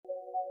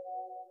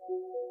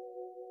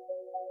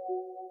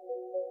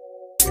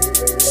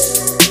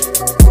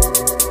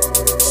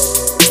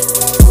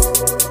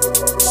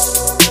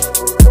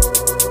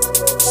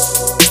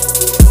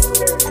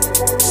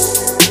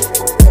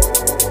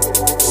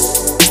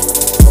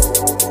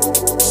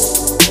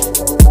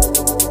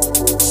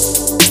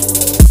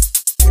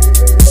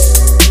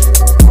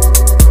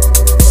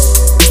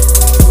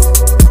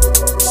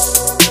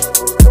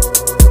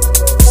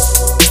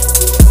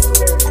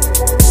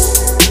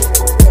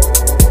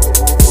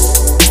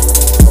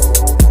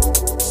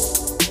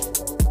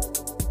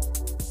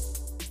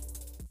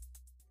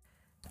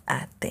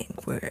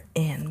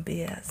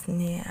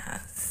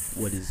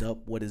is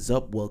up? What is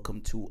up?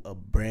 Welcome to a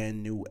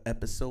brand new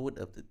episode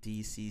of the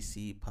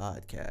DCC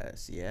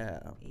podcast. Yeah.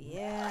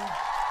 Yeah.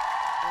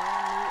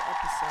 Brand new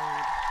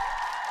episode.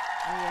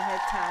 On your head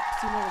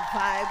tops, you know the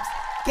vibes.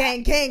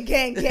 Gang, gang,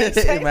 gang, gang.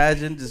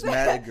 Imagine just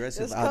mad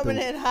aggressive just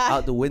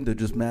out the window,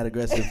 just mad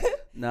aggressive.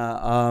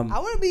 Nah. I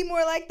want to be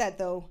more like that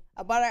though.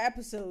 About our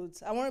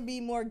episodes, I want to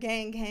be more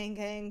gang, gang,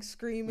 gang,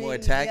 screaming, more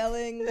attack,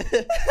 yelling. It's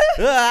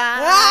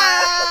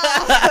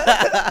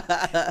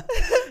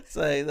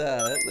like,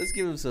 let's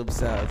give him some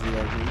sounds. You know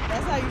what I mean?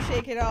 That's how you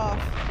shake it off.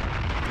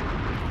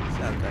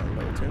 Sound kind of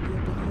low. Turn me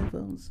up on the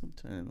headphones. I'm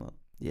turning low.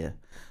 Yeah,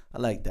 I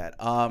like that.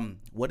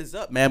 What is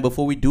up, man?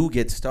 Before we do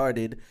get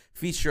started,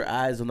 feast your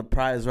eyes on the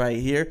prize right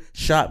here.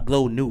 Shop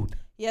Glow Nude.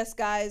 Yes,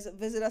 guys,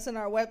 visit us on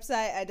our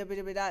website at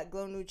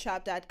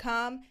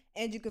www.glownudeshop.com,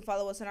 and you can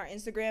follow us on our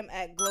Instagram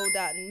at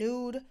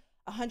glow.nude.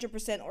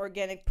 100%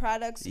 organic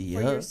products for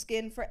your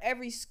skin, for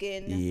every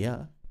skin.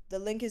 Yeah. The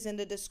link is in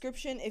the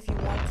description if you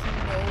want to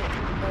know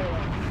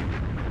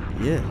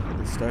more. Yeah,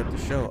 let's start the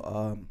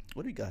show.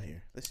 What do we got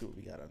here? Let's see what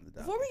we got on the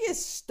docket. Before we get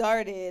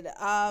started,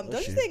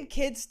 don't you think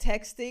kids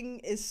texting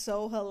is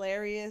so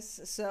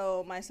hilarious?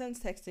 So my son's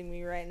texting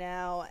me right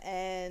now,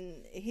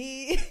 and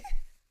he...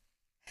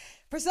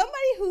 For somebody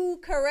who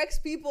corrects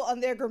people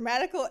on their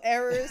grammatical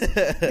errors,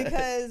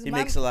 because he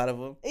makes a lot of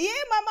them. Yeah,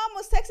 my mom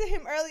was texting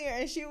him earlier,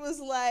 and she was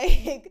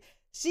like,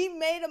 she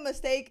made a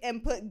mistake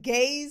and put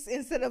gays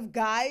instead of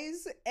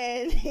guys,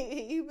 and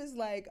he was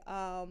like,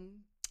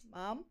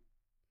 Mom,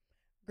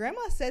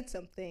 Grandma said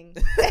something.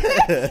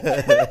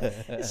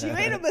 She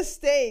made a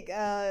mistake.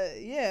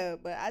 Yeah,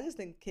 but I just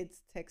think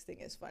kids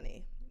texting is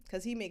funny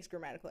because he makes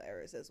grammatical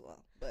errors as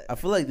well. But I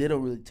feel like they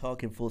don't really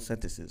talk in full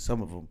sentences.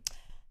 Some of them.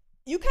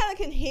 You kind of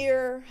can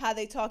hear how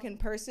they talk in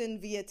person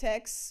via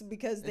text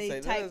because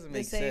they type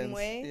the same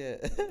way.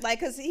 Yeah. Like,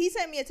 because he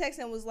sent me a text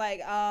and was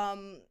like,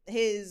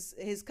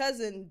 his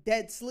cousin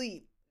dead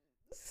sleep.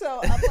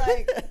 So I'm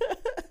like,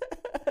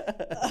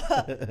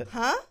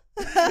 huh?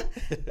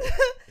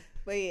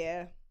 But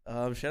yeah.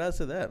 Shout out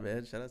to that,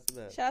 man. Shout out to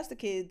that. Shout out to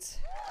kids.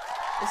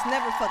 It's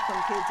never fuck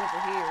them kids over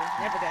here.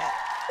 Never that.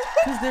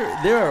 Because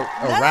they're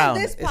around. None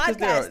of this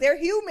podcast. They're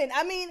human.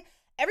 I mean,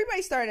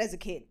 everybody started as a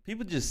kid.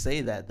 People just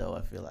say that, though,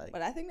 I feel like.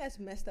 But I think that's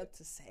messed up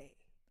to say.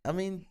 I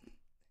mean,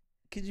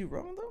 could you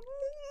wrong,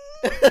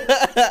 though?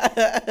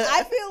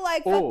 I feel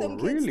like fuck them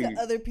kids to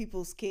other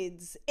people's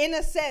kids, in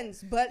a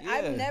sense. But yeah.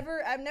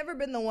 I've never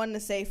been the one to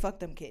say fuck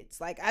them kids.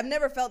 Like, I've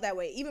never felt that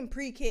way. Even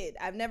pre-kid,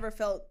 I've never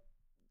felt...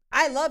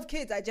 I love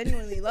kids. I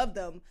genuinely love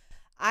them.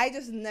 I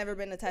just never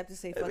been the type to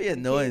say fuck them kids. It'd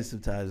be annoying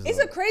sometimes. It's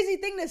a crazy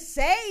thing to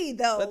say,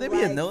 though. But they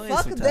be annoying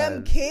fuck sometimes.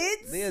 Them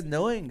kids? They're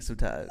annoying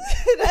sometimes.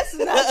 That's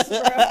nuts,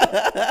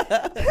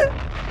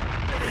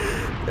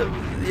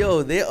 bro.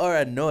 Yo, they are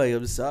annoying.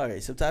 I'm sorry.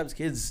 Sometimes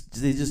kids,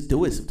 they just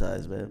do it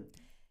sometimes, man.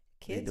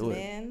 Kids,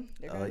 man.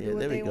 They're going to do what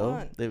there they we go.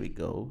 want. There we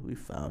go. We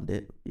found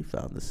it. We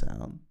found the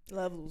sound.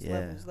 Levels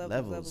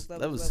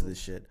to this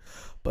shit.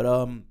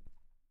 But,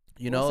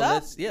 you know,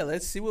 let's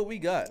see what we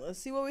got. Let's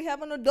see what we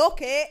have on the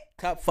docket.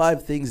 Top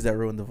 5 things that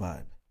ruin the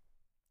vibe.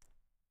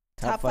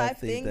 Top 5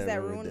 things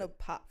that ruin the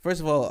pod. First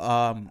of all,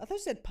 I thought you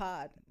said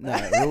pod. No,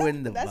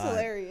 ruin the That's vibe.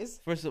 hilarious.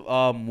 First of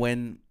all,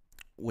 when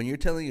you're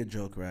telling a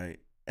joke, right,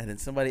 and then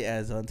somebody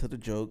adds on to the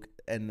joke,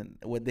 and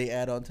what they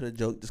add on to the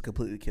joke just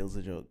completely kills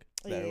the joke.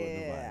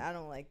 Yeah, I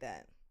don't like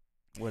that.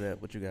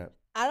 What you got?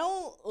 I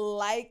don't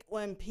like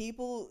when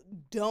people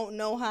don't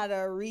know how to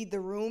read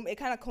the room. It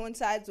kind of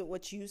coincides with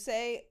what you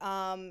say,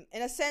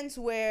 in a sense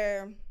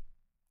where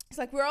it's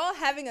like we're all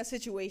having a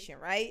situation,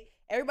 right?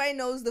 Everybody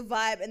knows the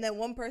vibe, and then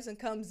one person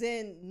comes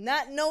in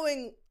not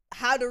knowing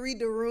how to read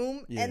the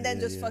room, and then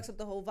just fucks up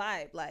the whole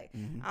vibe. Like,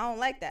 I don't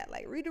like that.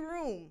 Like, read the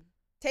room,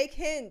 take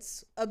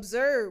hints,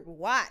 observe,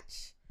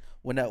 watch.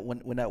 When that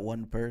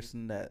one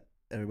person that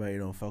everybody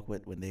don't fuck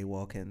with, when they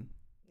walk in.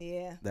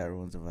 Yeah, that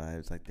ruins the vibe.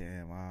 It's like,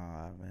 damn,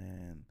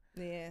 man.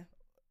 Yeah.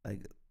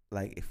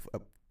 Like if a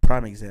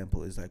prime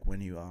example is like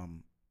when you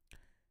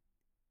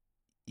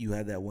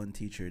have that one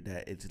teacher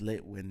that it's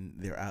lit when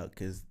they're out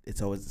because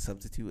it's always the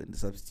substitute, and the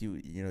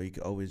substitute, you know, you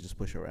can always just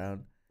push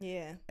around.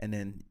 Yeah. And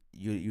then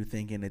you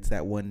thinking it's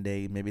that one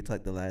day, maybe it's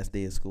like the last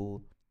day of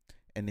school,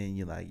 and then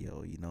you're like,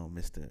 yo, you know,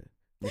 Mr.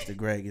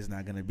 Greg is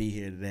not gonna be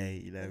here today.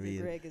 You know what I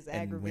mean? Greg is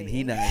and aggravating. when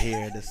he not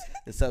here,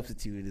 the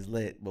substitute is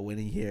lit. But when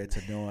he here, it's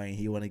annoying.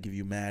 He want to give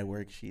you mad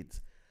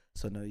worksheets.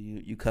 So no,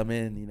 you come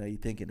in, you know, you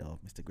thinking, oh,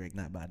 Mr. Greg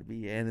not about to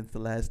be here, and it's the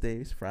last day.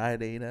 It's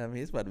Friday. You know what I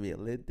mean? It's about to be a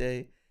lit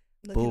day.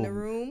 Look Boom, in the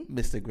room.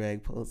 Mr.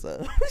 Greg pulls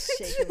up.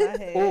 Shaking my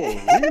head. Oh,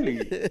 really?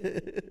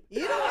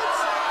 You know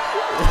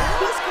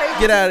what's crazy?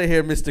 Get out of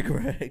here, Mr.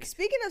 Greg.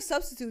 Speaking of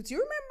substitutes, you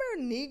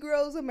remember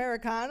Negroes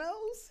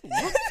Americanos?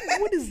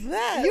 What is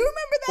that? You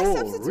remember that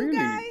substitute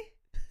guy?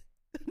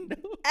 No.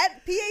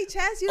 At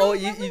PHS, you don't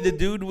remember the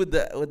dude with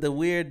the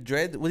weird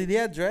dreads. Did he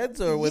have dreads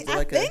or was it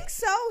like I think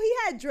so. He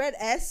had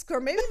dread-esque, or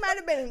maybe it might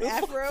have been an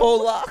afro.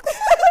 Faux locks.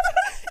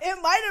 It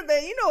might have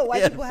been. You know what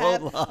white people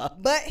have. Locks.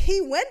 But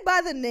he went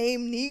by the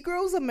name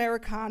Negroes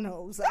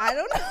Americanos. I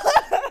don't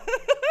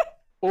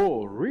know.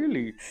 Oh,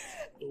 really?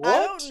 I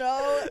What? don't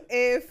know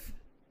if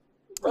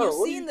Bro, you've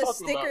what are seen you the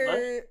talking about, man?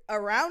 sticker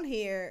around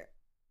here,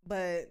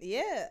 but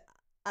yeah,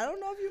 I don't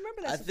know if you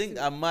remember that. I think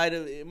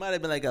substitute. it might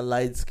have been like a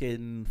light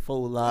skin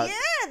faux lot.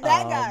 Yeah,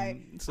 that guy.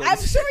 So I'm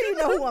sure you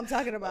know who I'm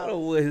talking I don't about. know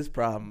what his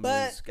problem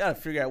But- is. Gotta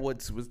figure out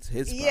what's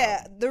his problem.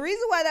 Yeah, the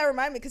reason why that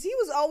reminded me, because he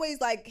was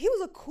always like, he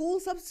was a cool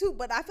substitute,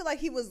 but I feel like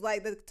he was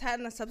like the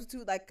kind of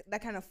substitute like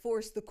that kind of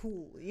forced the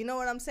cool. You know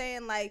what I'm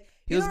saying? Like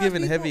He you was know those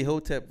giving people- heavy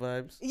Hotep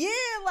vibes. Yeah,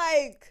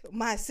 like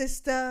my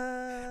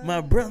sister, My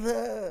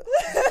brother.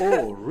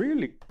 Oh,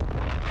 really?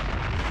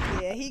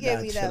 Yeah, he gave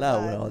Nah, me that chill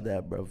out with vibe. all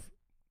that, bro.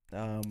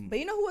 But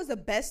you know who was the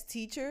best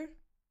teacher?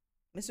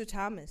 Mr.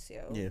 Thomas,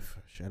 yo. Yeah,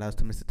 shout outs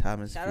to Mr.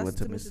 Thomas. Shout If you out went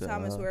to Mr.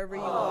 Thomas, wherever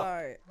you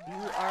are. You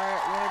are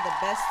one of the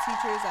best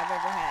teachers I've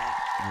ever had.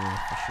 Yeah,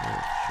 for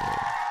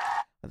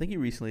sure. I think he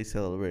recently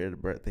celebrated a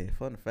birthday.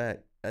 Fun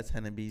fact: that's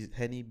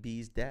Henny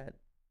B's dad.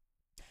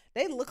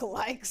 They look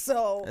alike,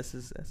 so That's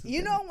his you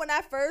dad. know when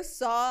I first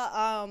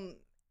saw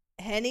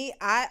Henny,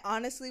 I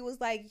honestly was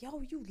like,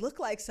 "Yo, you look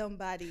like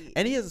somebody."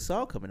 And he has a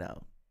song coming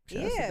out.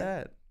 Shout outs to Yeah.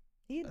 that.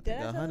 He I did think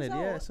that 100.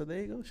 Yeah, so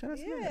there you go. Shout out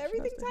to that. yeah, Shout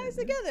everything outs to ties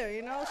him, man. together,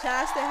 you know. Shout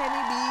out to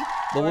Henny B.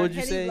 But or what would you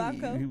Henny say?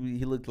 Blanco.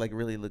 He looked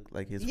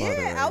like his father.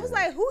 Yeah, right? I was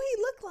like, who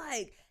he look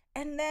like?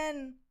 And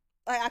then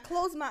like I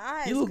closed my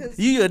eyes you because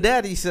your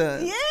daddy's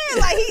son. yeah,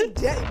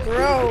 like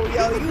bro,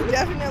 yo, you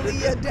definitely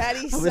your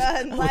daddy's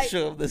son. I'm Like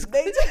show him this.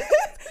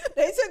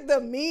 they took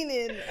the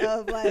meaning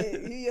of like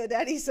you your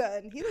daddy's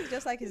son. He looks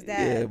just like his Yeah,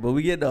 dad. but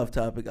we getting off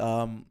topic.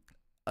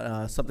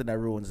 Something that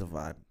ruins the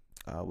vibe.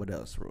 What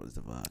else ruins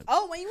the vibe?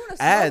 Oh, when you want to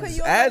smoke, Ads-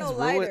 you don't got no ads ruin-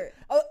 lighter.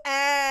 Oh,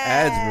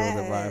 ads. Ads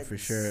ruin the vibe for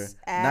sure.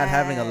 Not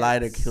having a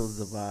lighter kills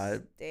the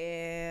vibe.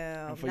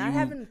 Damn. And for Not you-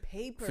 having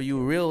paper. For you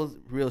real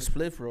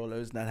spliff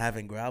rollers, not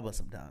having grabber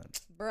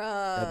sometimes.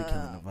 bruh. That'd be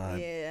killing the vibe.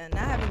 Yeah, not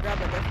having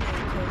grabber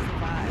definitely kills the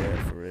vibe.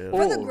 Yeah, for real.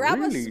 For the Oh,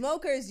 grabber really?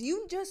 smokers,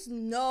 you just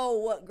know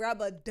what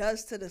grabber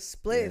does to the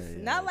spliff.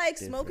 Yeah, Not it's like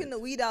smoking different. the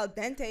weed al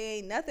dente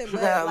ain't nothing,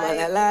 but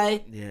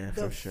like Yeah,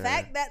 the for sure.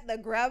 fact that the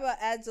grabber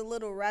adds a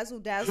little razzle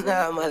dazzle,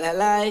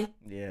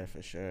 Yeah,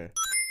 for sure.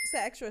 it's an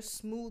extra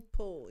smooth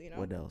pull, you know.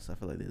 What else? I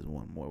feel like there's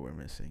one more we're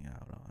missing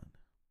out on.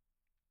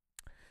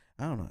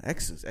 I don't know.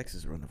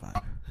 X's run the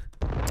vibe.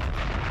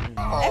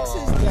 X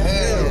is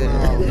Hell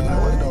definitely no,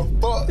 man.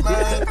 What the fuck,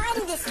 man?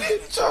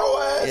 Get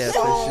your ass Yeah, for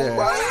on, sure. man.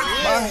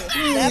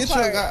 that Get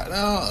part. your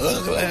goddamn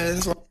ugly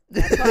ass on.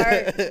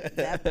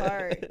 That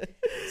part.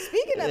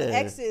 Speaking of Yeah.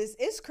 exes,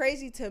 it's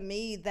crazy to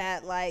me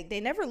that like they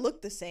never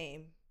look the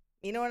same.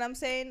 You know what I'm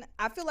saying?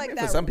 I feel like I mean,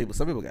 that for some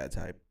people got a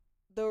type.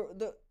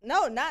 the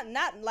no,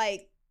 not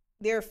like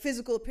their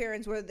physical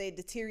appearance, whether they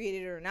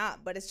deteriorated or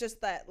not, but it's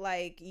just that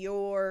like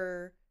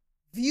your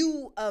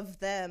view of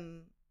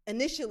them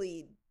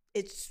initially,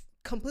 it's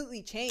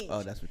completely changed.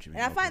 Oh, that's what you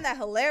mean. and I find that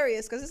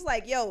hilarious because it's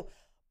like, yo,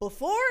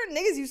 before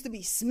niggas used to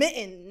be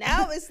smitten,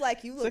 now it's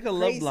like you it's look like a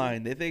crazy. love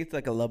blind. They think it's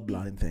like a love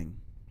blind thing.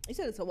 You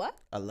said it's a what?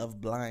 A love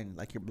blind,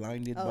 like you're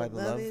blinded Oh, by the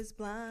love. is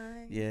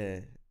blind. Yeah.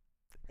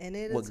 And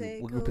it'll What group-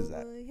 take what group is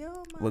that? over your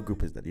mind. What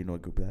group is that? Do you know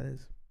what group that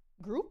is?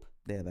 Group?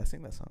 Yeah, that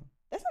sing that song.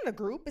 That's not a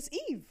group. It's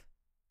Eve.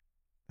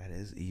 That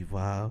is Eve.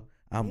 Wow,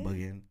 I'm Yeah.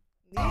 bugging.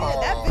 Yeah,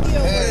 that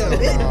video was a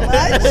bit much.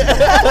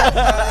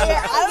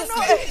 Yeah, I don't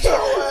know. Get your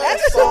That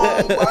ass song,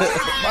 on,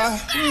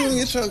 boy.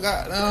 Get your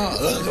goddamn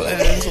ugly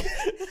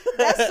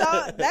ass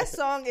on. that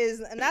song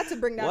is not to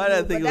bring down Why the did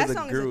I mood, think but it that was a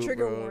song group, is a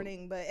trigger bro?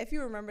 warning. But if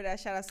you remember that,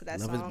 shout outs to that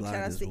Love is song. blind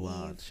Shout outs is to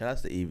wild. Eve. Shout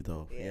outs to Eve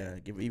though. Yeah. Yeah,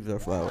 give Eve her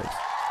flowers.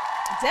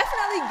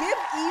 Definitely give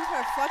Eve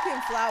her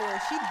fucking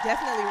flowers. She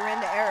definitely ran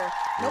the error.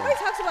 Nobody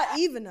talks about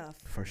Eve enough.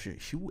 For sure,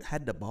 she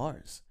had the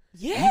bars.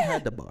 Yeah, Eve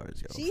had the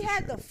bars, yo. she for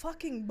had sure. the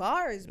fucking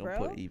bars, Don't bro.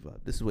 put Eve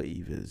up. This is what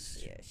Eve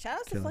is. Yeah, shout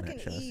out to Killing that. fucking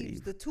Shout outs to Eve.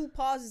 Eve. The two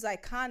paws is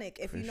iconic.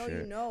 If For you know,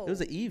 sure. you know. It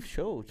was an Eve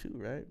show too,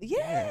 right?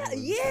 Yeah, it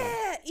was,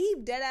 yeah. Eve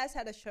Deadass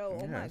had a show.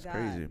 Oh yeah, my it's god.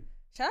 crazy.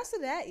 Shout outs to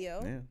that,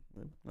 yo. Yeah,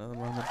 another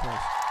round of applause.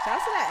 Shout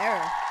outs to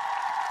that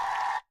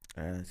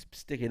era.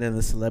 Sticking in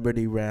the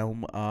celebrity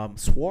realm,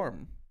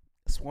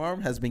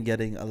 Swarm has been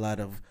getting a lot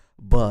of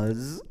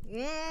buzz.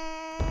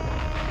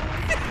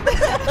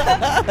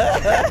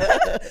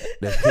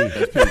 That's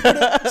peak.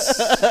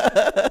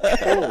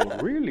 Oh,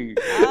 really?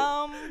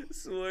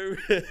 Swarm.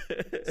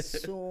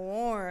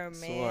 Swarm,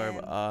 man.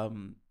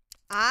 Swarm.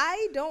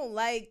 I don't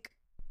like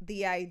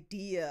the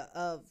idea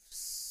of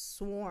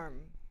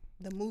Swarm,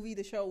 the movie,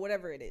 the show,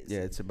 whatever it is. Yeah,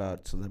 it's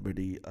about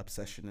celebrity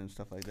obsession and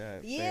stuff like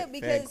that. Yeah, fan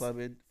because-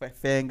 clubbing,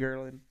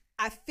 fangirling.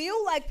 I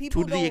feel like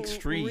people To the don't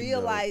extreme,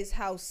 realize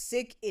how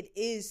sick it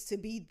is to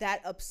be that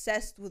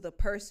obsessed with a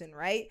person,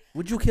 right?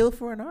 Would you kill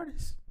for an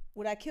artist?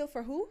 Would I kill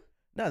for who?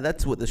 No,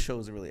 that's what the show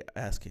is really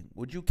asking.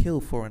 Would you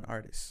kill for an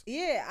artist?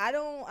 Yeah, I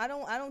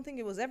don't think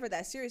it was ever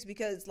that serious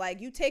because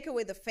like you take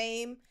away the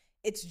fame,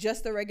 it's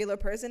just a regular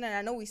person, and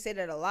I know we say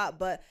that a lot,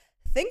 but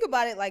think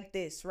about it like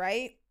this,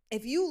 right?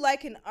 if you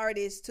like an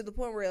artist to the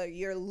point where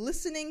you're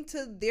listening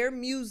to their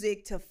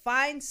music to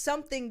find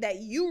something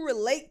that you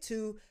relate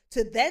to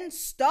then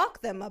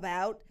stalk them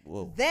about,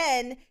 Whoa.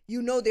 then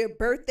you know their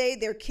birthday,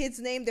 their kids'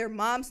 name, their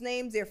mom's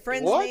names, their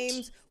friends' What?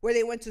 names, where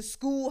they went to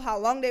school, how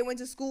long they went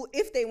to school,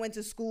 if they went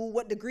to school,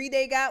 what degree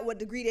they got, what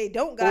degree they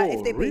don't got, Oh,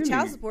 if they pay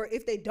child really? support,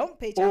 if they don't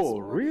pay child Oh,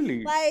 support.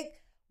 really? Like,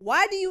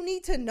 why do you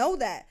need to know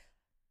that?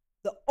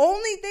 The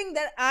only thing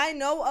that I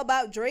know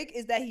about Drake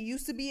is that he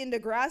used to be in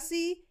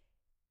Degrassi.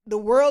 The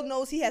world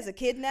knows he has a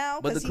kid now.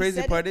 But the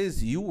crazy part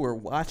is you were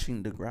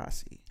watching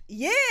Degrassi.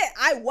 Yeah,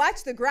 I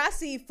watched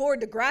Degrassi for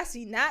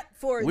Degrassi, not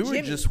for We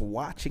Jimmy. were just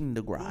watching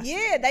Degrassi.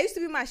 Yeah, that used to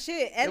be my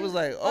shit. And it was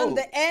like, on oh,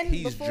 the end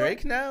he's before,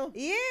 Drake now?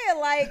 Yeah,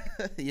 like,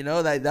 You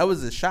know, that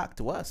was a shock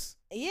to us.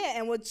 yeah,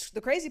 and what's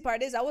the crazy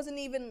part is I wasn't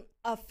even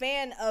a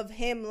fan of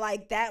him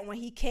like that when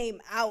he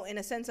came out, in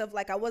a sense of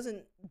like I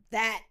wasn't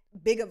that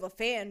big of a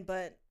fan,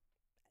 but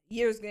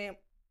years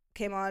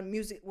came on,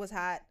 music was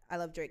hot. I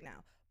love Drake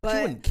now. But you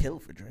But wouldn't kill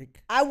for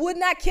Drake. I would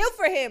not kill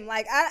for him.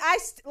 Like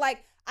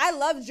I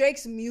love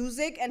Drake's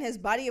music and his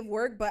body of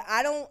work, but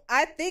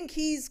I think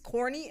he's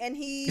corny and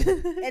he's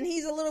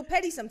a little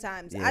petty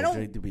sometimes. Yeah, I don't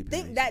Drake do be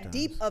petty think that sometimes.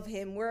 deep of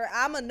him where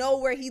I'ma know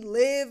where he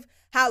lived,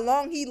 how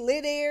long he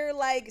lived there,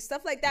 like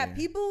stuff like that. Yeah.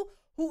 People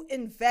who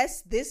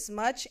invest this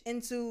much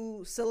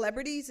into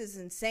celebrities is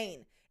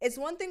insane. It's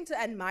one thing to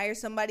admire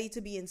somebody, to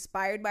be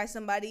inspired by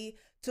somebody,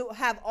 to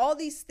have all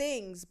these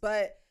things,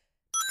 but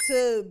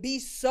to be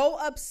so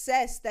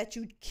obsessed that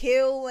you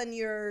kill and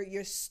you're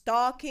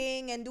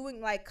stalking and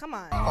doing, like, come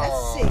on,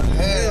 that's sick.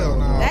 Hell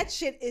no. That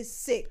shit is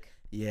sick.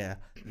 Yeah,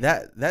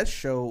 that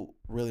show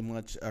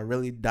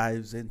really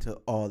dives into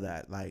all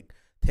that, like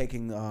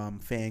taking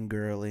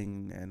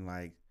fangirling and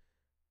like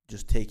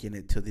just taking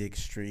it to the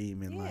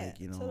extreme and Yeah, like,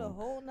 you to the know,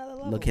 whole nother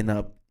level. looking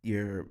up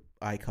your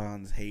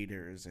icons'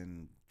 haters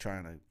and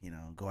trying to, you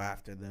know, go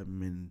after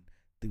them and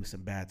do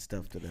some bad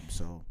stuff to them.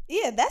 So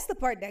Yeah, that's the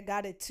part that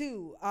got it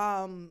too.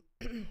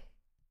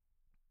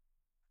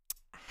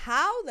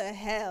 How the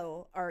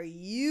hell are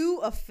you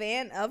a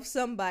fan of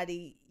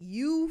somebody?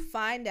 You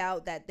find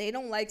out that they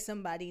don't like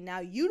somebody. Now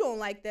you don't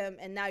like them,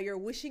 and now you're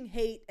wishing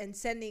hate and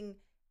sending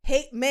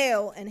hate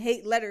mail and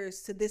hate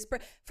letters to this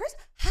person. First,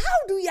 how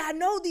do y'all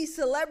know these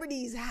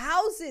celebrities'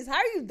 houses? How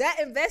are you that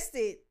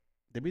invested?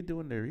 they be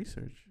doing their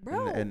research,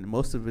 Bro. and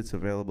most of it's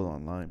available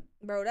online.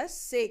 Bro, that's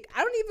sick.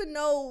 I don't even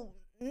know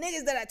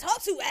niggas that I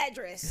talk to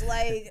address,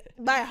 like,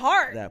 by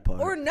heart That part.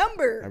 or I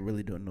number.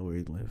 really don't know where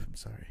you live. I'm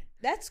sorry.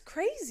 That's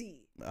crazy.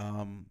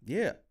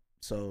 Yeah.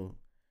 So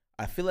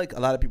I feel like a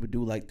lot of people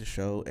do like the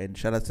show, and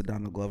shout out to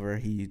Donald Glover.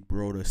 He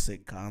wrote a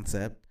sick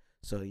concept.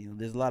 So, you know,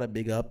 there's a lot of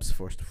big ups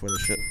for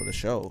the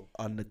show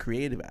on the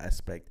creative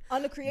aspect.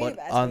 On the creative But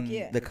aspect, on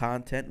yeah. the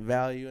content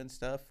value and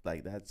stuff,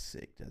 like that's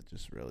sick. That's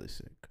just really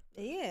sick.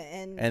 Yeah,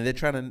 and And they're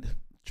trying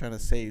to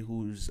say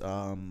who's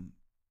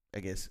I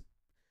guess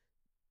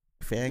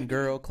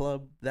fangirl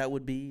club that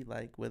would be,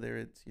 like whether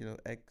it's, you know,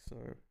 X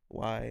or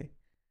Y.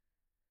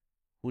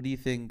 Who do you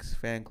think's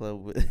fan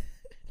club would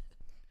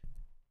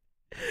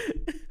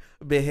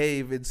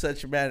behave in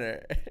such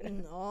manner?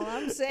 all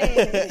I'm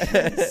saying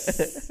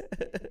is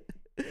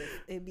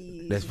it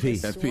be That's P.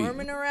 just That's P.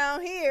 swarming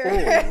around here.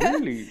 Oh,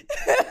 really?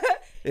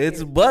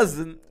 It's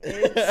buzzing.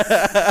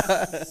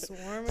 It's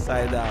swarming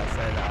Side around.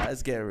 out.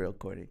 It's getting real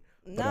corny.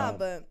 Nah,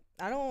 but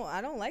I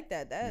don't like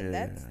that.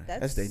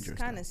 That's dangerous.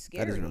 kind though. of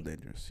scary. That is real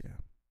dangerous. Yeah.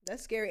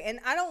 That's scary. And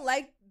I don't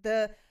like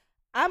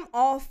I'm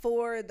all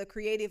for the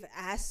creative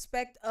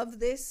aspect of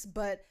this,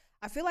 but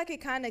I feel like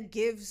it kind of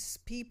gives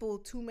people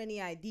too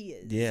many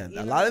ideas. Yeah, You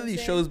a know lot what of I'm these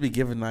saying? shows be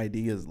giving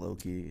ideas, low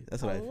key.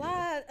 That's what I A feel.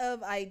 lot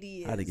of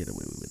ideas. How to get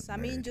away with I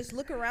mean, murder. just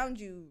look around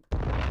you.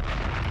 Look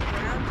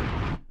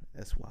around you.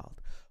 That's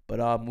wild. But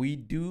we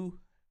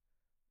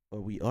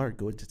are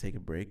going to take a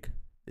break.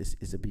 This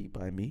is a beat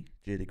by me,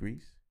 J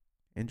Degrees.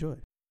 Enjoy.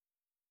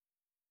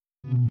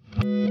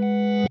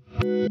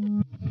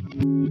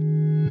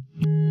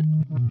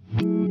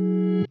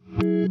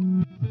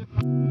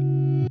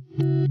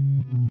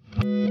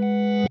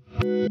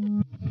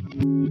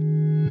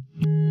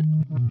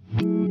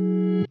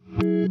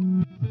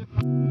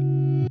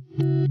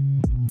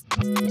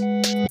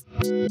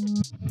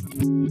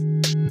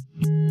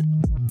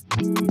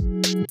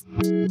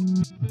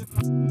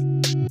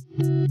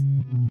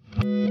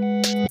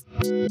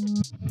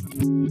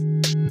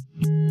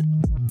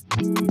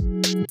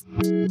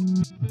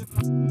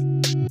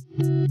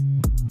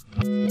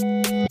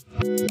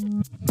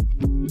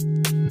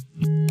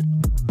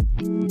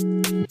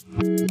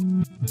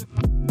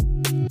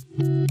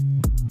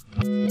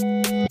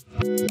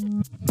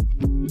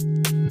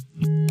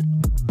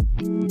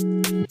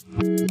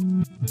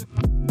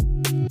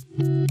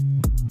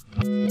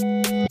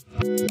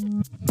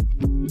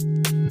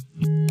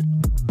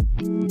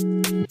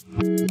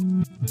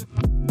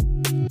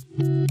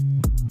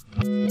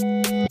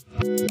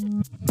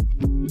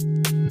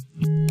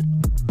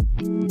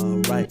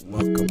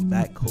 Welcome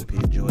back. Hope you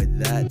enjoyed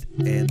that.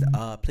 And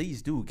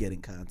please do get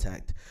in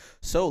contact.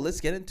 So let's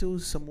get into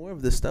some more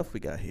of the stuff we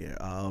got here.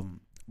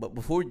 But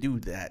before we do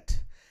that,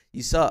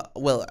 You saw,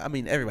 well, I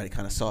mean, everybody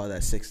kind of saw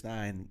that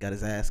 6ix9ine got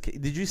his ass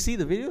kicked. Did you see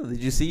the video?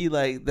 Did you see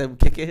like them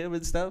kicking him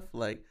and stuff?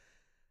 Like,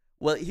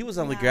 well, he was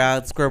on the Nah.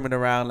 ground squirming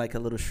around like a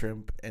little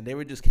shrimp, and they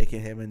were just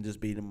kicking him and just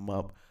beating him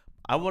up.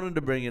 I wanted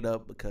to bring it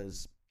up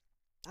because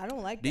I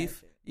don't like do you, that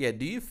shit. yeah,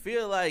 do you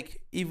feel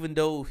like even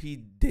though he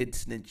did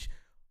snitch,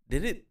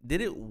 did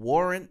it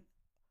warrant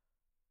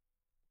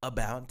a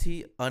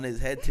bounty on his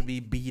head to be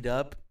beat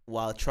up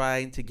while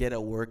trying to get a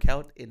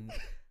workout in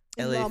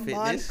LA A Fitness?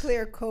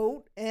 Montclair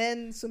coat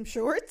and some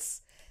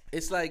shorts.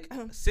 It's like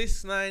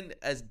 6ix9ine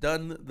has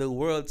done the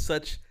world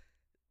such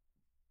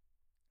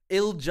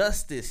ill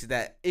justice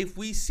that if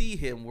we see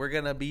him, we're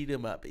gonna beat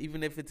him up,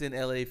 even if it's in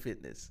LA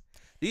Fitness.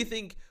 Do you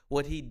think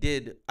what he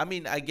did? I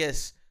mean, I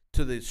guess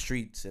to the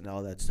streets and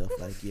all that stuff.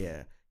 Like,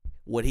 yeah,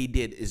 what he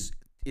did is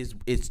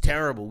it's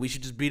terrible. We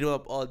should just beat him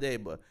up all day.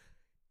 But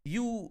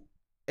you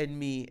and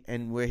me,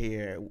 and we're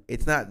here.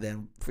 It's not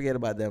them. Forget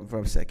about them for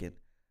a second.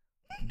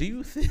 Do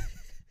you think?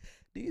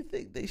 Do you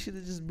think they should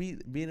have just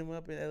beat him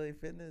up in LA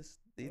Fitness?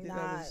 Do you think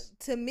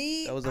To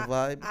me, that was a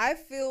vibe? I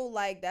feel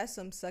like that's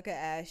some sucker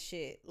ass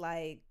shit.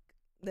 Like,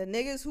 the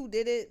niggas who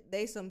did it,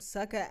 they some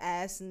sucker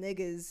ass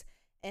niggas,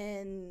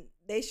 and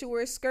they should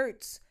wear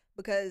skirts,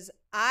 because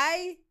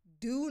I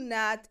do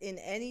not in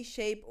any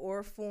shape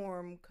or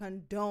form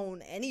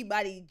condone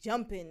anybody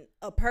jumping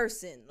a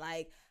person.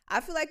 Like, I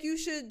feel like you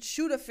should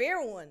shoot a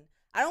fair one.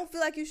 I don't feel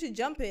like you should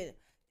jump it.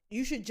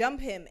 You should jump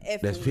him.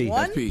 If That's P.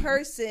 one That's P.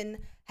 person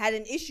had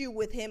an issue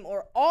with him,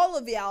 or all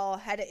of y'all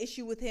had an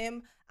issue with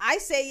him, I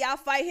say y'all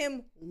fight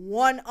him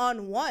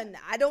 1-on-1.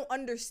 I don't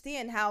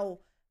understand how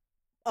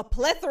a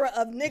plethora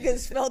of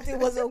niggas felt it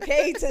was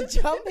okay to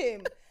jump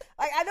him.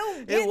 Like, I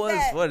don't get It was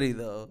that. funny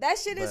though. That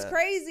shit is but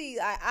crazy.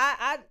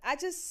 I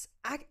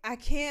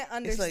can't It's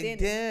understand like, it.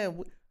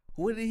 damn,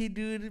 what did he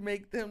do to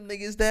make them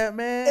niggas that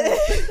mad?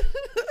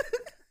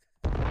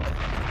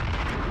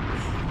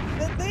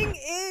 The thing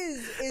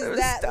is They were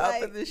that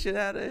stomping like the shit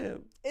out of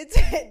him. it's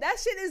that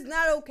shit is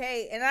not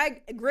okay. And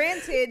I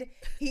granted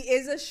he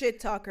is a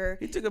shit talker.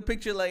 He took a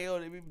picture like, yo,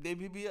 they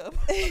beat me up.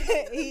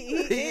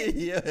 he They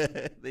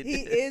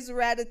he did. is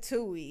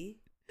Ratatouille.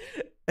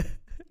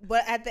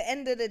 But at the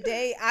end of the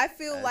day, I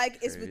feel That's like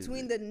it's crazy.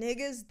 between the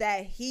niggas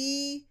that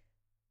he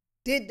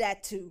did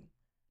that to.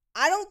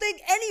 I don't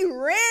think any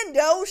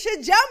rando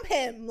should jump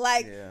him.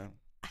 Like, Yeah.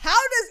 how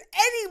does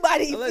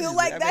anybody feel Allegedly.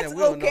 like I mean, that's we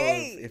don't know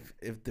okay?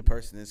 if the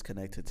person is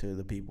connected to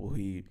the people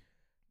he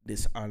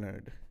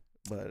dishonored,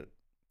 but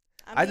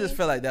I just mean,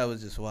 felt like that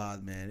was just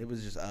wild, man. It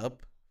was just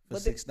up for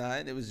But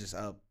 6ix9ine. It was just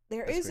up.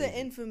 there That's is an crazy.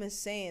 infamous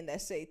saying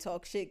that say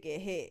talk shit get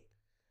hit.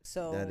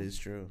 So That is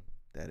true.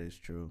 That is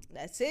true.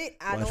 that's it.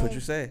 Watch what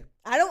you say.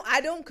 I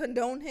don't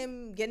condone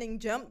him getting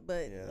jumped,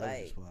 but Yeah, that was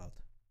like just wild.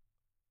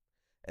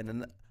 And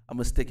then I'm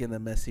gonna stick in the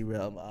messy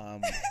realm. I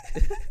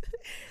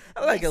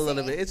like it a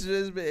little bit.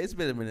 It's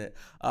been a minute.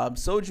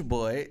 Soulja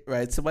Boy,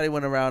 right? Somebody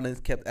went around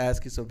and kept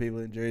asking some people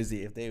in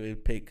Jersey if they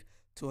would pick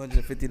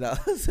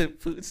 $250 in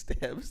food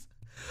stamps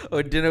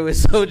or dinner with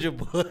Soulja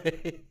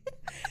Boy.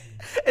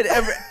 And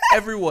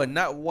everyone,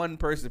 not one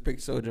person picked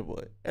Soulja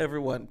Boy.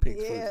 Everyone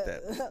picked food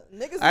stamps.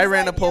 Niggas I was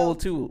ran like, a poll yo,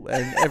 too,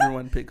 and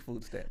everyone picked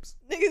food stamps.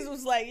 Niggas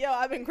was like, yo,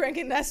 I've been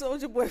cranking that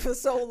Soulja Boy for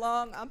so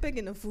long. I'm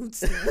picking the food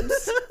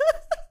stamps.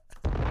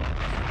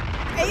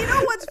 And you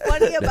know what's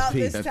funny about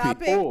Pete, this that's Pete.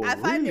 topic? Oh, I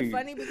find it really?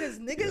 funny because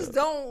niggas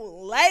don't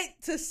like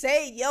to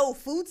say, yo,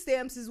 food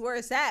stamps is where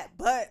it's at.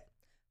 But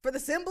for the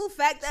simple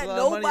fact that It's a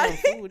lot of money on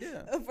nobody, food,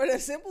 yeah. for the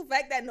simple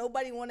fact that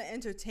nobody want to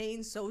entertain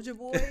Soulja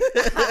Boy,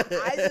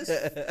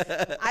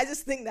 I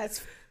just think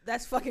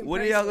that's fucking. What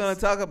are y'all gonna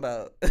priceless. talk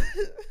about?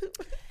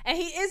 And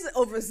he is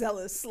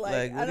overzealous. Like,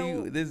 Like, I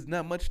don't. there's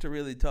not much to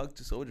really talk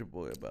to Soulja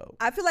Boy about.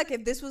 I feel like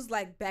if this was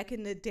like back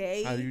in the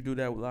day, How do you do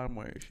that with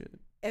LimeWire shit?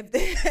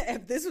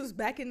 if this was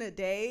back in the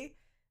day,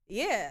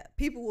 yeah,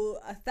 people will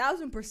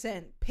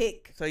 1,000%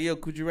 pick. So, yo,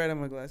 could you write on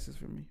my glasses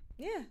for me?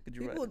 Yeah, Could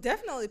you people write- will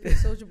definitely pick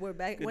Soulja Boy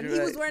back Could when you he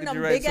write- was wearing could them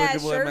you write big ass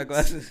Soulja Boy on my shirts.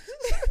 glasses?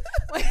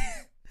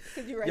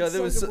 Could you write Yo,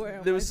 there was Soulja Boy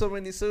on there my- was so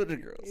many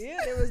Soulja girls. Yeah,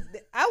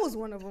 I was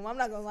one of them. I'm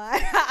not gonna lie.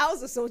 I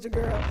was a Soulja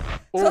girl.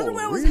 Oh, Soulja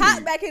Boy was really?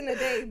 hot back in the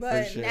day,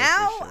 but sure,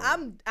 now for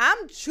sure.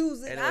 I'm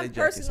choosing. Anyway, I'm joking,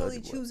 personally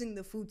Soulja Boy. choosing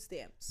the food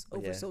stamps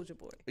over Yeah. Soulja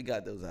Boy. We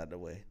got those out of the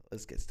way.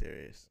 Let's get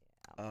serious.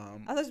 I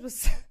thought it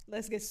was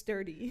let's get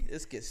sturdy.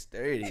 Let's get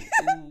sturdy.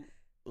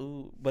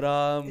 Ooh. But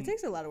It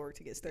takes a lot of work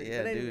to get sturdy. yeah,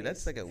 but dude, anyways,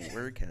 that's like a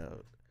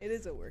workout. it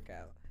is a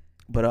workout.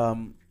 But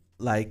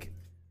like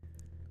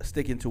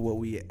sticking to what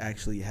we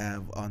actually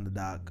have on the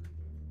dock.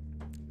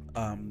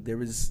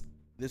 There's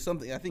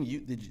something I think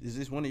is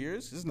this one of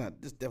yours? This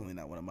is definitely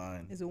not one of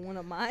mine. Is it one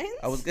of mine?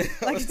 I was like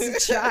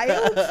it's a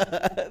child.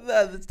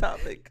 No, the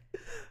topic.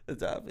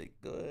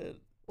 Go ahead.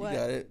 What? You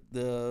got it.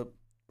 The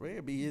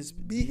rare be his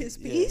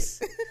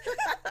Piece.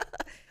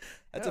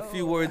 That's a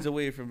few Oh. words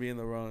away from being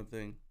the wrong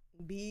thing.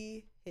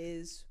 Be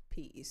his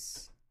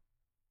piece.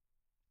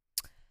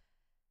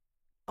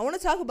 I want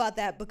to talk about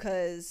that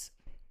because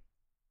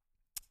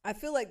I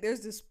feel like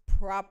there's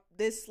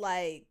this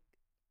like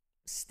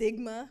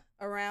stigma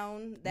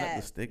around Not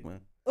that. the stigma.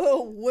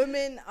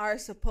 women are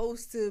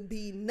supposed to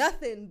be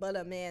nothing but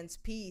a man's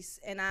piece,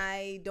 and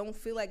I don't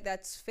feel like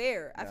that's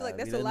fair. I feel like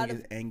that's a lot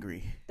of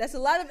angry. That's a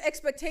lot of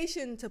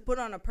expectation to put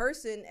on a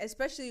person,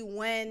 especially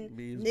when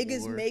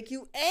niggas make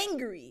you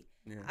angry.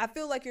 Yeah. I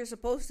feel like you're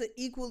supposed to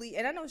equally,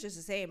 and I know it's just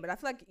the same, but I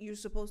feel like you're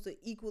supposed to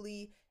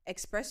equally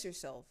express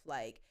yourself.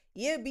 Like,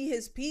 yeah, be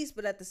his piece,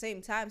 but at the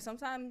same time,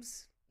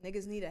 sometimes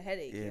niggas need a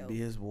headache. Yeah, be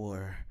his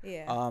war.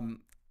 Yeah.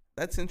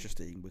 That's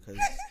interesting because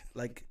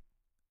like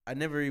I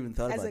never even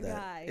thought about that.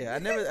 Guy. Yeah,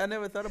 I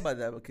never thought about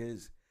that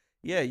because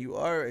yeah, you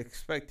are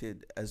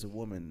expected as a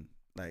woman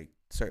like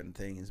certain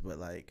things, but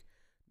like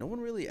no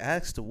one really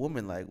asks a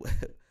woman like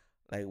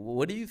like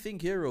what do you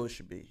think your role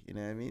should be? You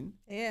know what I mean?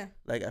 Yeah.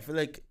 Like I feel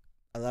like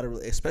a lot of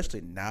especially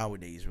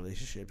nowadays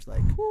relationships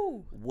like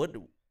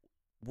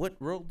what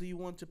role do you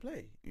want to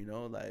play? You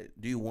know, like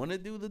do you want to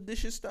do the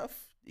dishes stuff?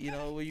 You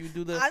know, where you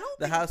do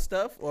the house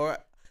stuff, or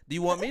do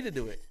you want me to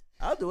do it?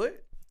 I'll do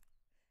it.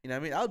 You know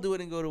what I mean? I'll do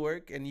it and go to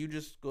work, and you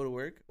just go to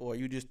work, or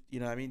you just, you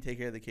know what I mean, take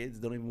care of the kids.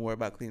 Don't even worry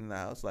about cleaning the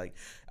house. Like,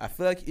 I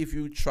feel like if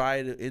you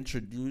try to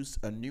introduce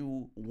a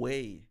new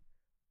way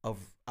of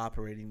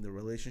operating the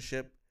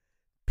relationship,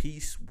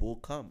 peace will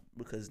come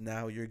because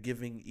now you're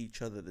giving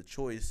each other the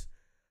choice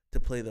to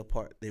play the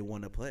part they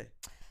want to play.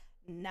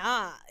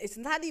 Nah, it's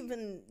not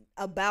even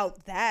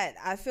about that.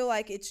 I feel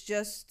like it's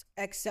just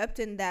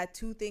accepting that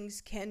two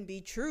things can be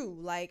true.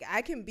 Like,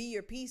 I can be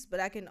your piece, but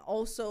I can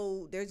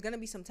also, there's going to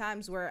be some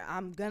times where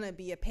I'm going to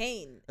be a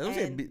pain. I don't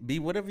say be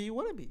whatever you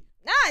want to be.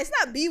 Nah, it's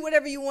not be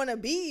whatever you want to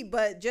be,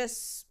 but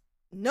just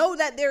know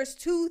that there's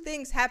two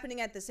things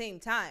happening at the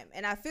same time.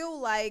 And I feel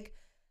like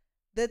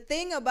the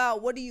thing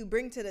about what do you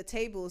bring to the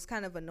table is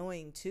kind of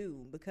annoying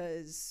too,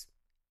 because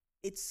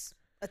it's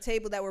a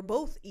table that we're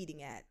both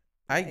eating at.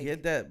 I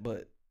get that,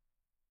 but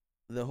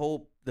the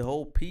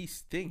whole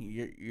peace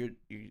thing, you're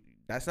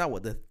that's not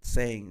what the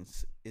saying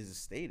is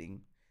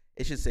stating.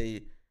 It should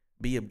say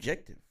be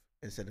objective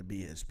instead of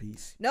be his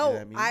piece. No, you know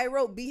what I mean? I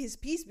wrote be his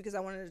piece because I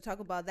wanted to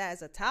talk about that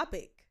as a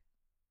topic.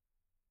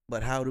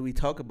 But how do we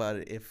talk about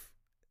it if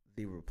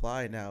the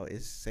reply now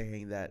is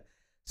saying that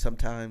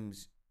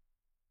sometimes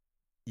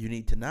you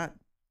need to not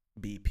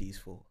be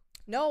peaceful?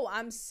 No,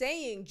 I'm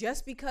saying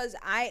just because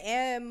I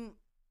am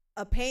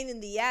a pain in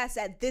the ass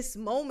at this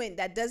moment,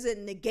 that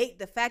doesn't negate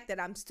the fact that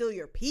I'm still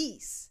your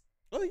piece.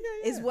 Oh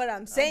yeah. Is what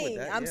I'm saying.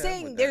 I'm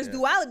saying there's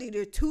duality.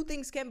 There, two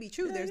things can be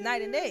true. Yeah, there's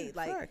night and day.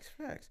 Like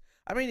facts.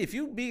 I mean, if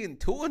you being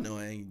too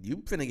annoying, you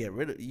finna get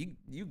rid of you.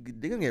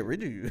 They're gonna get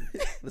rid of you.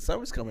 The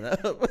summer's coming up.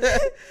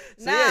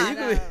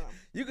 So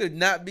you could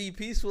not be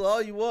peaceful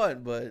all you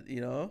want, but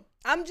you know.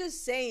 I'm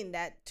just saying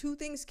that two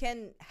things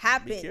can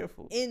happen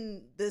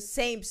in the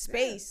same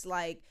space. Yeah,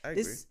 like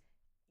this,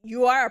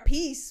 you are a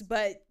piece,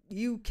 but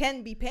you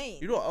can be pain.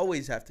 You don't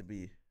always have to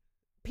be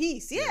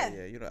peace.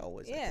 Yeah. You don't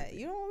always. Yeah,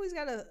 you don't always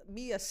gotta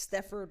be a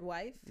Stefford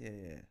wife.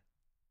 Yeah.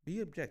 Be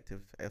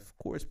objective. Of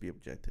course, be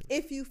objective.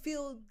 If you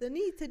feel the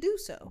need to do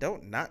so.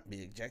 Don't not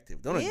be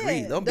objective. Don't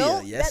agree. Don't be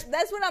a yes.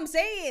 That's what I'm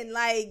saying.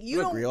 Like you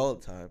don't agree all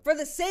the time. For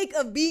the sake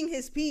of being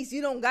his piece,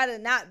 you don't gotta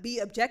not be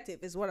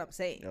objective. Is what I'm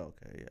saying.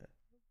 Okay. Yeah,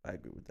 I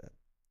agree with that.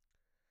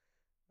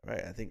 All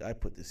right. I think I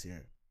put this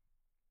here.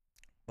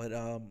 But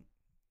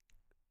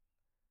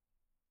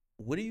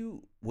what do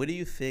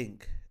you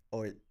think,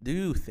 or do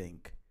you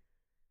think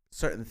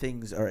certain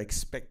things are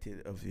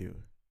expected of you?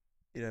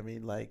 You know what I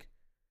mean? Like,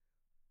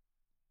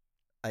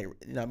 you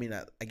know what I mean?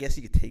 I guess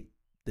you could take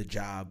your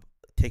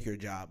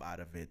job out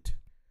of it.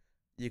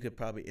 You could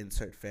probably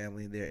insert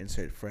family in there,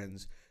 insert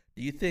friends.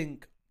 Do you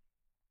think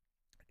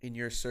in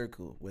your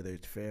circle, whether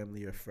it's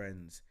family or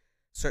friends,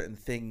 certain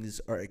things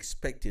are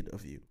expected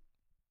of you?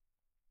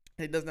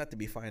 It doesn't have to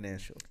be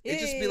financial. It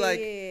just be like,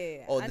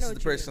 oh, this is the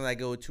person I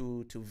go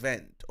to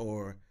vent,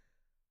 or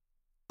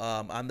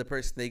I'm the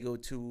person they go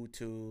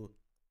to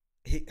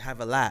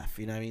have a laugh.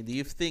 You know what I mean? Do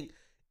you think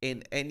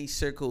in any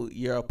circle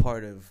you're a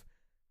part of,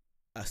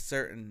 a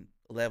certain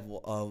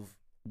level of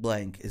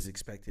blank is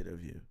expected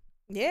of you?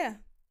 Yeah.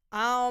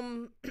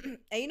 And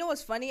you know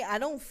what's funny? I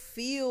don't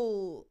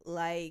feel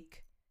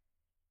like,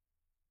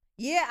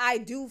 yeah, I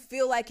do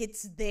feel like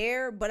it's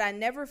there, but I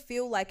never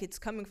feel like it's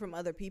coming from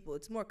other people.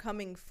 It's more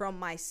coming from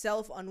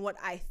myself on what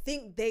I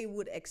think they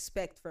would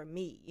expect from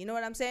me. You know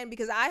what I'm saying?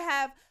 Because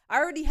I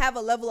already have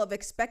a level of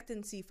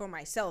expectancy for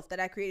myself that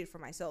I created for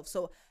myself.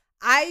 So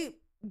I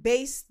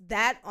base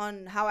that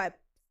on how I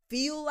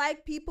feel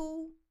like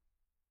people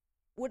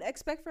would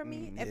expect from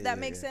me, if that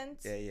makes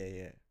sense.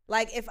 Yeah.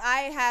 Like if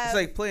I have, it's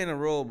like playing a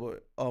role,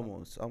 but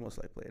almost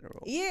like playing a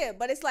role. Yeah,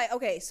 but it's like,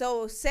 okay,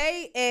 so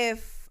say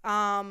if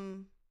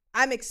I'm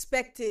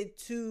expected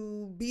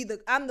to be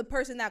I'm the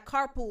person that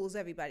carpools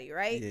everybody,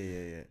 right?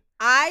 Yeah.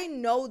 I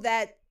know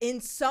that in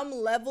some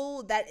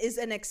level that is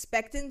an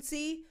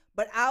expectancy,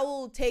 but I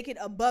will take it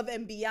above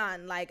and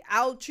beyond. Like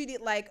I'll treat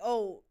it like,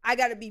 oh, I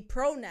gotta be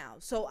pro now.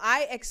 So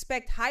I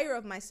expect higher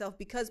of myself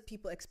because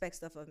people expect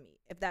stuff of me,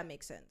 if that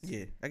makes sense.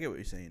 Yeah, I get what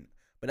you're saying.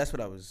 But that's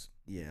what I was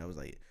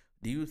like,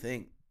 do you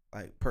think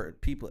like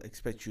people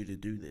expect you to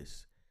do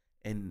this?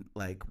 And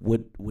like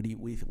what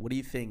do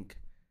you think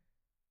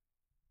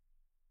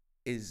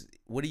is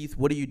what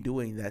are you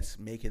doing that's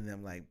making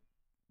them like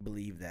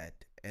believe that,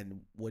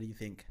 and what do you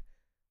think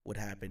would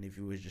happen if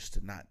you were just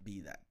to not be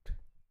that?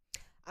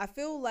 I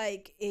feel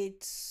like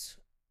it's,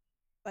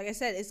 like I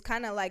said, it's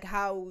kind of like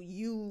how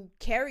you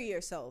carry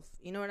yourself.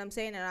 You know what I'm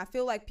saying? And I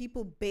feel like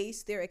people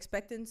base their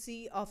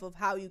expectancy off of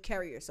how you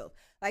carry yourself.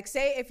 Like,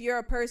 say if you're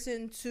a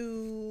person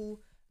to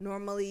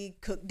normally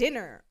cook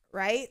dinner,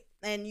 right?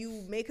 And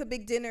you make a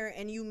big dinner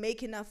and you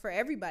make enough for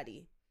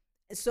everybody.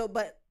 So,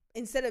 but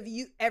instead of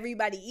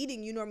everybody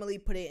eating, you normally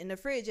put it in the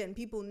fridge, and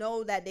people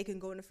know that they can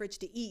go in the fridge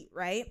to eat,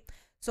 right?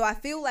 So I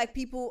feel like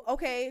people are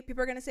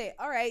going to say,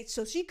 all right,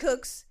 so she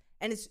cooks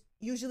and it's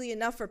usually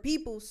enough for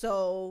people,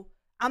 so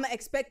I'm gonna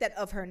expect that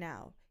of her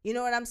now. You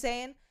know what I'm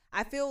saying?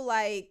 I feel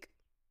like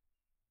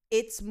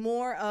it's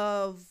more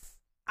of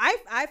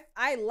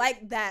I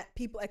like that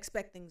people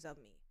expect things of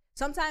me.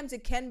 Sometimes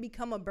it can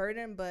become a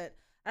burden, but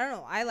I don't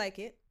know. I like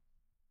it.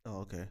 Oh,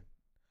 okay.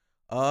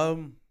 I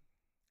don't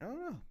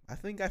know. I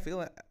feel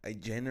like I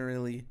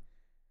generally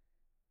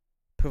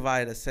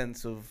provide a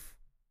sense of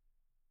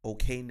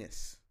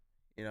okayness.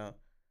 You know,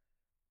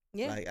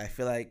 Yeah. like I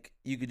feel like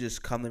you could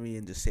just come to me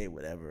and just say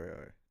whatever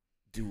or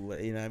do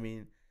what, you know what I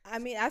mean?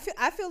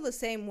 I feel the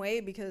same way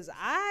because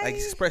like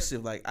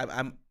expressive. Like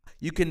I'm.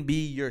 You can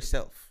be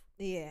yourself.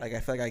 Yeah. Like I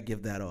feel like I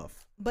give that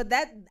off. But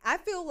I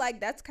feel like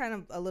that's kind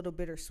of a little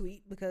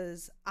bittersweet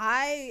because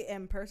I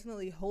am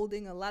personally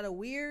holding a lot of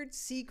weird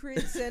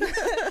secrets and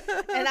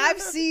and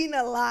I've seen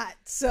a lot.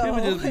 So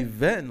People just be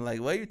venting.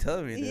 Like, why are you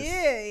telling me this?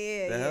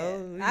 Yeah. The hell?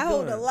 What you I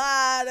hold a doing?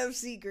 lot of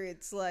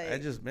secrets. Like I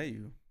just met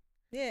you.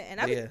 yeah,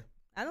 and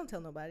I don't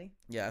tell nobody.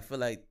 Yeah, I feel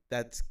like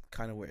that's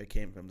kind of where it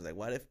came from. It's like,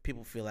 what if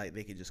people feel like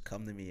they could just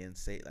come to me and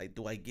say, like,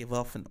 do I give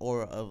off an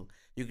aura of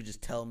you could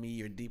just tell me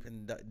your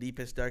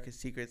deepest, darkest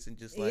secrets and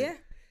just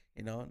like,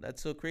 you know,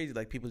 that's so crazy.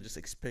 Like people just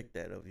expect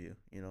that of you.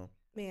 You know.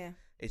 Yeah.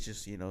 It's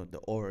just, you know, the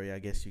aura I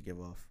guess you give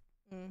off.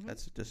 Mm-hmm.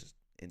 That's just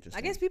interesting.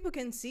 I guess people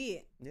can see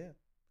it. Yeah.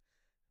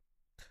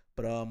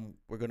 But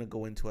we're gonna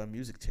go into our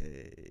music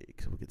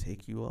take so we can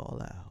take you all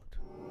out.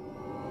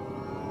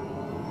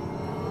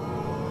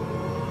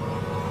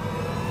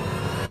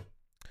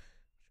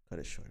 Cut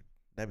it short.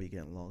 That be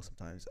getting long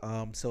sometimes.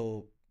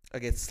 So I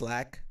get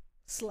Slack.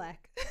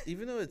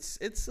 Even though it's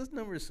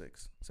number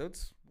 6, so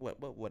it's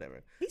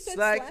whatever. He said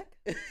Slack.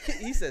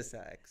 He says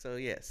Slack. So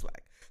yeah,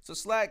 Slack. So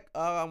Slack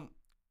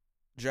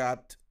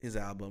dropped his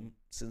album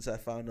Since I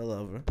Found a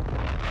Lover.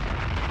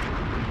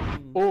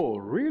 Oh,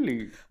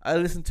 really? I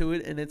listened to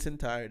it in its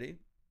entirety.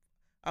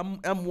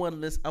 I'm one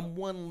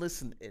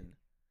listen in,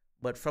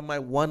 but from my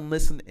one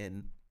listen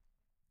in,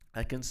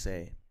 I can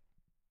say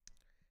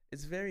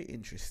it's very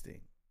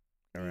interesting.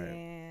 All right.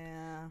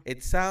 Yeah.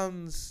 It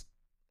sounds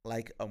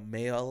like a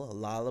male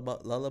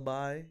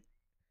lullaby,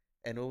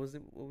 and what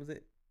was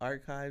it?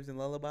 Archives and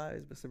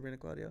Lullabies by Sabrina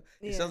Claudio.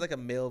 It sounds like a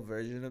male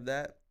version of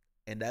that,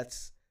 and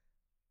that's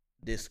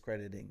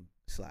discrediting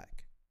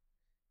Slack.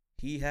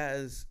 He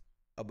has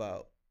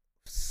about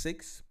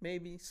 6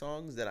 maybe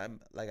songs that I'm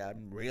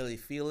really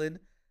feeling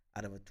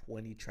out of a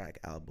 20-track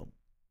album.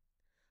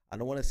 I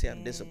don't want to say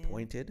I'm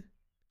disappointed,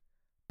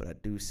 but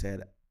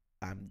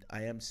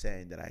I am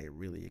saying that I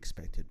really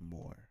expected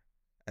more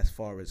as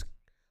far as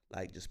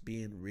like just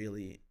being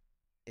really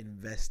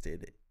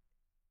invested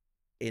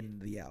in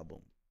the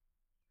album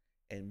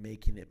and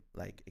making it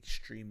like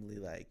extremely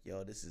like,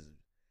 yo, this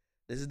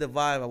is the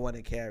vibe I want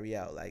to carry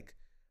out. Like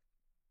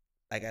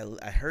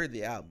I heard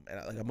the album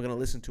and I'm gonna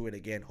listen to it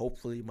again.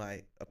 Hopefully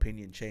my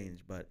opinion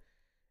changed, but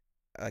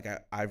like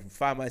I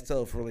find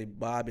myself really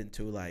bobbing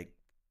to like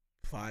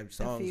 5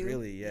 songs.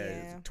 Really,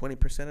 yeah.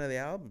 20% of the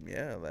album,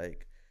 yeah.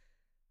 Like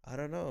I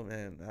don't know,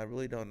 man. I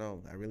really don't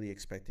know. I really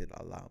expected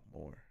a lot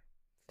more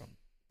from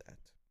that.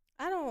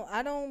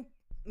 I don't.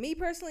 Me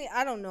personally,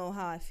 I don't know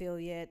how I feel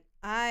yet.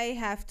 I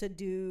have to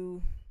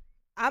do.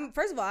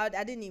 First of all, I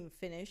didn't even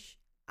finish.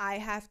 I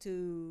have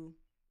to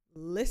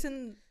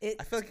listen.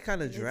 I feel like it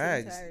kind of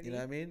drags. You know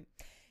what I mean?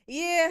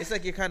 Yeah. It's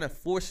like you're kind of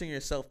forcing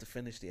yourself to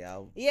finish the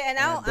album. Yeah, and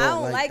I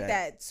don't like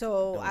that.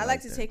 So I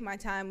like to that. take my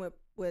time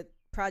with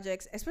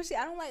projects, especially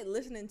I don't like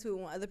listening to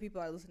it when other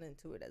people are listening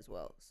to it as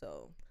well.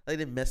 So like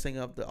they're messing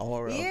up the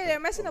aura. Yeah,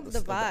 they're messing up the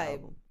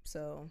vibe.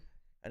 So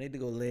I need to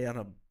go lay on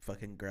a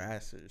fucking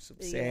grass or some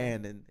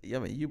sand, and I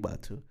mean, you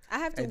about to. I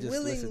have to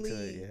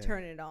willingly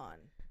turn it on.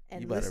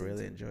 And you about to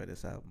really enjoy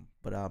this album.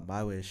 But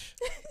I wish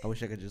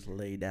I could just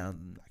lay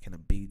down like in a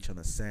beach on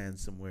the sand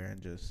somewhere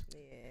and just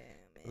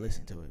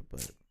listen to it.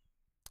 But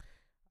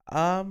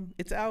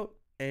it's out,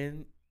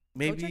 and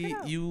maybe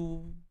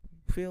you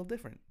feel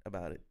different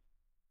about it.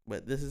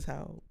 But this is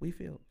how we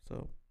feel,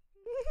 so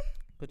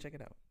go check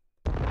it out.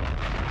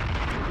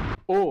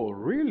 Oh,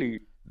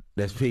 really?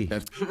 That's P. For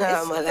me,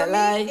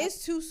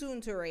 it's too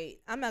soon to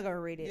rate. I'm not gonna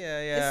rate it.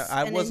 Yeah.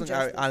 I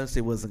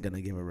honestly wasn't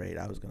gonna give a rate.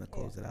 I was gonna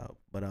close it out.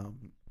 But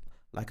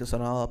like us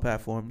on all our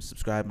platforms,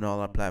 subscribe on all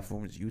our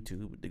platforms,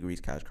 YouTube,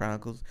 Degrees Couch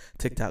Chronicles,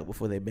 TikTok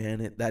before they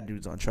ban it. That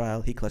dude's on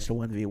trial. He clutched a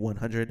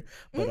 1v100.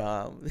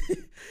 But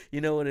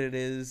you know what it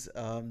is.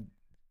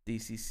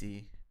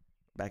 DCC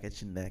back at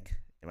your neck.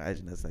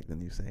 Imagine that's like the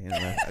new saying.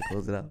 I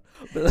close it out.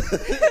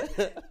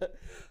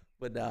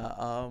 But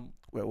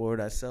we're with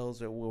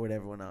ourselves or we're with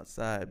everyone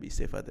outside. Be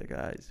safe out there,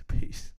 guys. Peace.